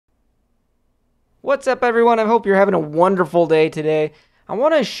What's up, everyone? I hope you're having a wonderful day today. I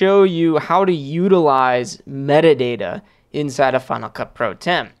want to show you how to utilize metadata inside of Final Cut Pro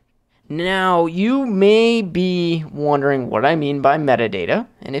 10. Now, you may be wondering what I mean by metadata,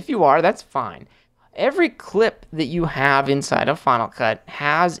 and if you are, that's fine. Every clip that you have inside of Final Cut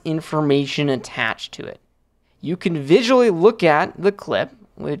has information attached to it. You can visually look at the clip,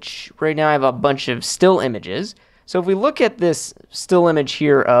 which right now I have a bunch of still images. So if we look at this still image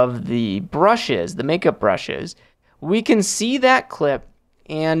here of the brushes, the makeup brushes, we can see that clip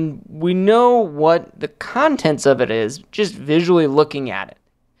and we know what the contents of it is just visually looking at it.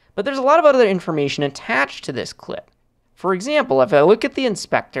 But there's a lot of other information attached to this clip. For example, if I look at the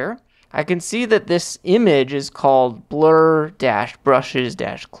inspector, I can see that this image is called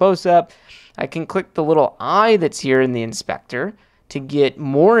blur-brushes-close-up. I can click the little eye that's here in the inspector to get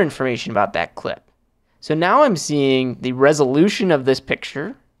more information about that clip. So now I'm seeing the resolution of this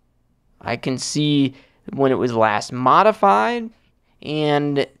picture. I can see when it was last modified,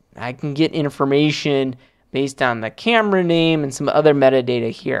 and I can get information based on the camera name and some other metadata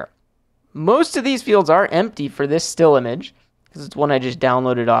here. Most of these fields are empty for this still image, because it's one I just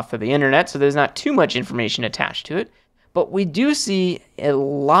downloaded off of the internet, so there's not too much information attached to it. But we do see a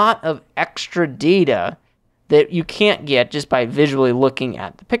lot of extra data that you can't get just by visually looking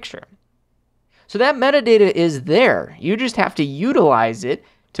at the picture. So that metadata is there. You just have to utilize it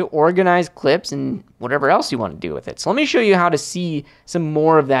to organize clips and whatever else you want to do with it. So let me show you how to see some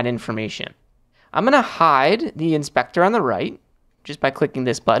more of that information. I'm going to hide the inspector on the right just by clicking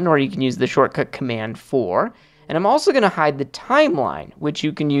this button, or you can use the shortcut Command 4. And I'm also going to hide the timeline, which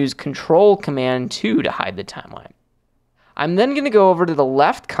you can use Control Command 2 to hide the timeline. I'm then going to go over to the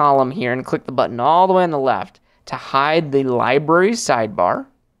left column here and click the button all the way on the left to hide the library sidebar.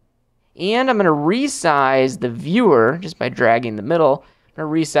 And I'm going to resize the viewer just by dragging the middle. I'm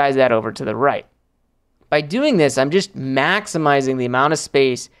going to resize that over to the right. By doing this, I'm just maximizing the amount of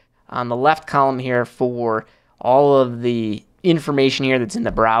space on the left column here for all of the information here that's in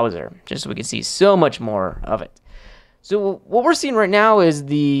the browser, just so we can see so much more of it. So what we're seeing right now is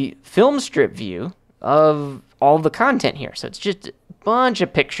the film strip view of all of the content here. So it's just a bunch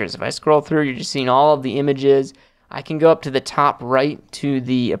of pictures. If I scroll through, you're just seeing all of the images. I can go up to the top right to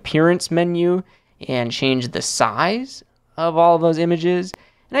the appearance menu and change the size of all of those images.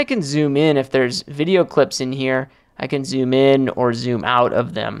 And I can zoom in. If there's video clips in here, I can zoom in or zoom out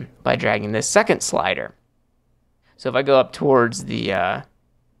of them by dragging this second slider. So if I go up towards the,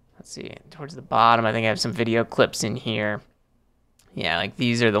 towards the bottom, I think I have some video clips in here. Yeah, like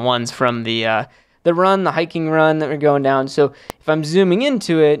these are the ones from the run, the hiking run that we're going down. So if I'm zooming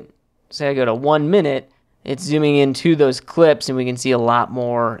into it, say I go to 1 minute, it's zooming into those clips and we can see a lot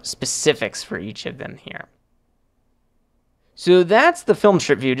more specifics for each of them here. So that's the film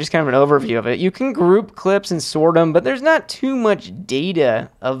strip view, just kind of an overview of it. You can group clips and sort them, but there's not too much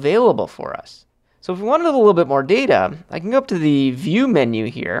data available for us. So if we wanted a little bit more data, I can go up to the view menu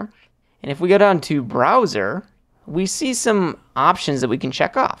here. And if we go down to browser, we see some options that we can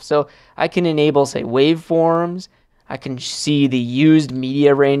check off. So I can enable, say, waveforms. I can see the used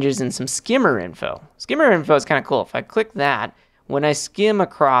media ranges and some skimmer info. Skimmer info is kind of cool. If I click that, when I skim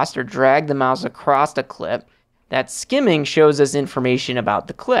across or drag the mouse across a clip, that skimming shows us information about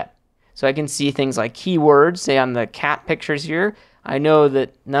the clip. So I can see things like keywords, say on the cat pictures here. I know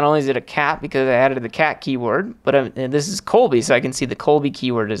that not only is it a cat because I added the cat keyword, but this is Colby, so I can see the Colby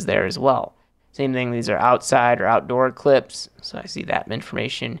keyword is there as well. Same thing, these are outside or outdoor clips, so I see that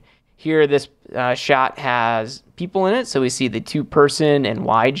information. Here, this shot has people in it, so we see the two-person and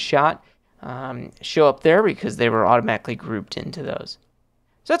wide shot show up there because they were automatically grouped into those.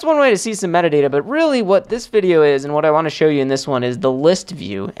 So that's one way to see some metadata, but really what this video is and what I want to show you in this one is the list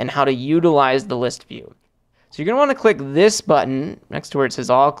view and how to utilize the list view. So you're going to want to click this button next to where it says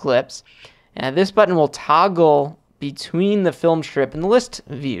All Clips, and this button will toggle between the film strip and the list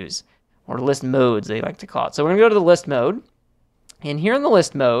views, or list modes they like to call it. So we're going to go to the list mode, and here in the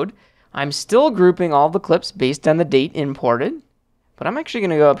list mode, I'm still grouping all the clips based on the date imported, but I'm actually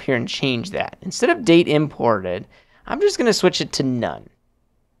going to go up here and change that. Instead of date imported, I'm just going to switch it to none.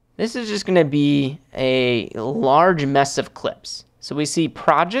 This is just going to be a large mess of clips. So we see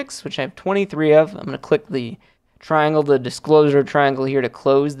projects, which I have 23 of. I'm going to click the triangle, the disclosure triangle here to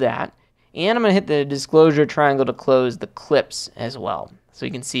close that. And I'm going to hit the disclosure triangle to close the clips as well. So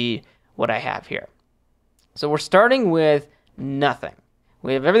you can see what I have here. So we're starting with nothing.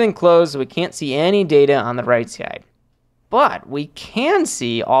 We have everything closed, so we can't see any data on the right side. But we can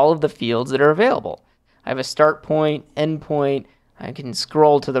see all of the fields that are available. I have a start point, end point. I can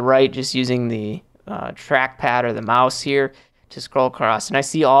scroll to the right just using the trackpad or the mouse here to scroll across. And I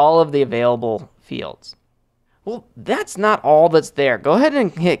see all of the available fields. Well, that's not all that's there. Go ahead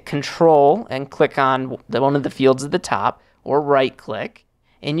and hit Control and click on one of the fields at the top, or right click,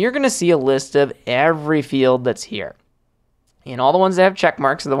 and you're going to see a list of every field that's here. And all the ones that have check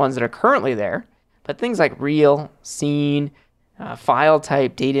marks are the ones that are currently there, but things like real, scene, file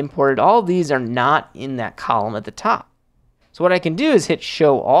type, date imported, all of these are not in that column at the top. So what I can do is hit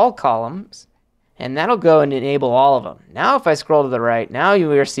Show All Columns, and that'll go and enable all of them. Now if I scroll to the right, now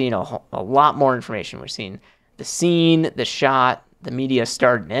you are seeing a lot more information. We're seeing the scene, the shot, the media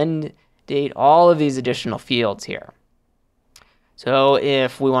start and end date, all of these additional fields here. So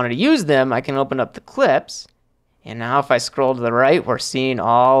if we wanted to use them, I can open up the clips, and now if I scroll to the right, we're seeing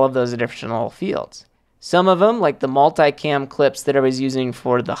all of those additional fields. Some of them, like the multicam clips that I was using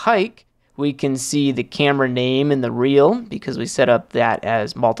for the hike, we can see the camera name in the reel because we set up that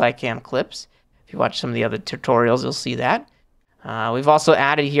as multicam clips. If you watch some of the other tutorials, you'll see that. We've also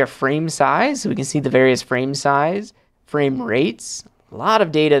added here frame size, so we can see the various frame size, frame rates, a lot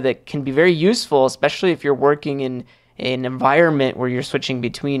of data that can be very useful, especially if you're working in an environment where you're switching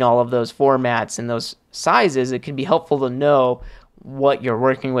between all of those formats and those sizes. It can be helpful to know what you're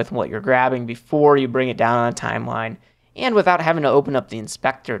working with and what you're grabbing before you bring it down on a timeline, and without having to open up the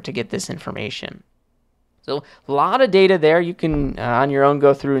inspector to get this information. So a lot of data there. You can, on your own,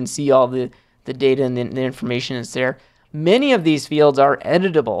 go through and see all the data and the information that's there. Many of these fields are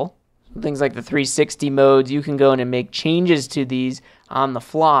editable. Things like the 360 modes, you can go in and make changes to these on the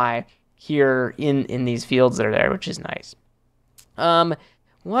fly here in these fields that are there, which is nice.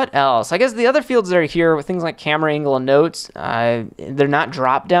 What else? I guess the other fields that are here with things like camera angle and notes, they're not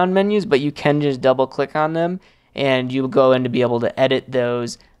drop-down menus, but you can just double-click on them, and you'll go in to be able to edit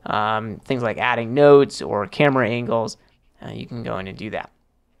those. Things like adding notes or camera angles, you can go in and do that.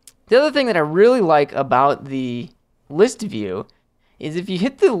 The other thing that I really like about the list view is if you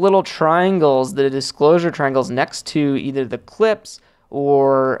hit the little triangles, the disclosure triangles next to either the clips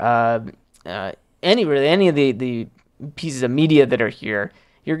or any of the pieces of media that are here,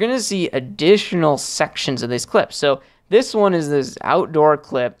 you're going to see additional sections of these clips. So this one is this outdoor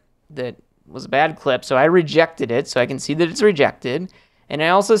clip that was a bad clip, so I rejected it, so I can see that it's rejected. And I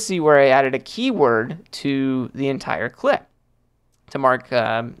also see where I added a keyword to the entire clip to mark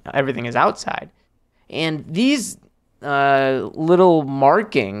everything is outside. And these little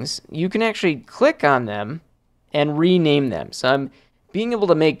markings, you can actually click on them and rename them. So I'm being able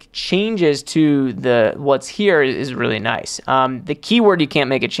to make changes to what's here is really nice. The keyword you can't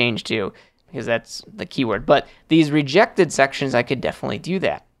make a change to because that's the keyword, but these rejected sections, I could definitely do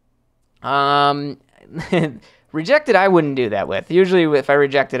that. Rejected, I wouldn't do that with. Usually if I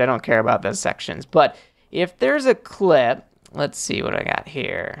reject it, I don't care about those sections. But if there's a clip, let's see what I got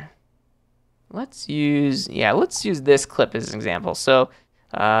here. Let's use this clip as an example. So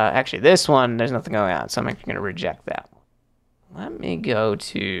actually this one, there's nothing going on, so I'm actually going to reject that. Let me go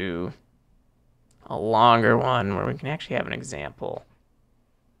to a longer one where we can actually have an example.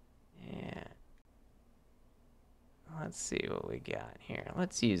 Yeah. Let's see what we got here.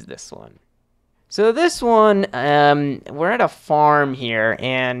 Let's use this one. So this one, we're at a farm here,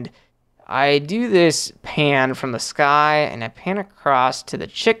 and I do this pan from the sky, and I pan across to the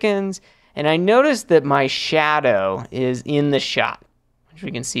chickens, and I notice that my shadow is in the shot, which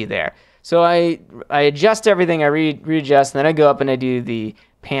we can see there. So I adjust everything, I readjust, and then I go up and I do the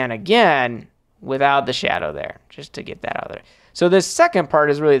pan again without the shadow there, just to get that out of there. So this second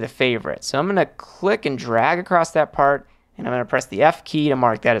part is really the favorite. So I'm going to click and drag across that part, and I'm going to press the F key to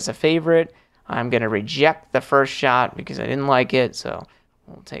mark that as a favorite. I'm going to reject the first shot because I didn't like it, so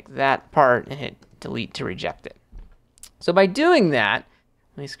we'll take that part and hit delete to reject it. So by doing that,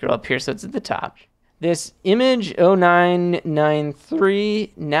 let me scroll up here so it's at the top. This image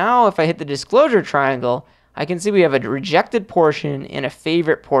 0993, now if I hit the disclosure triangle, I can see we have a rejected portion and a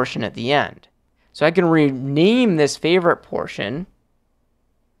favorite portion at the end. So I can rename this favorite portion,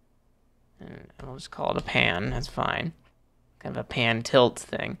 and I'll just call it a pan, that's fine. Kind of a pan tilt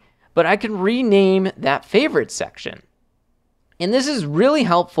thing. But I can rename that favorite section. And this is really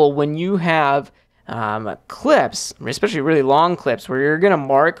helpful when you have clips, especially really long clips, where you're going to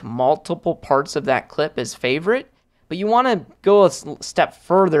mark multiple parts of that clip as favorite, but you want to go a step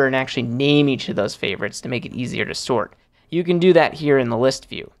further and actually name each of those favorites to make it easier to sort. You can do that here in the list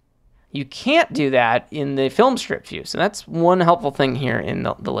view. You can't do that in the film strip view, so that's one helpful thing here in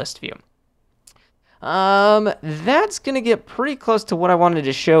the list view. That's going to get pretty close to what I wanted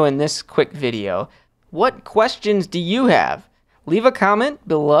to show in this quick video. What questions do you have? Leave a comment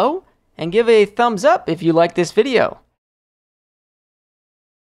below and give a thumbs up if you like this video.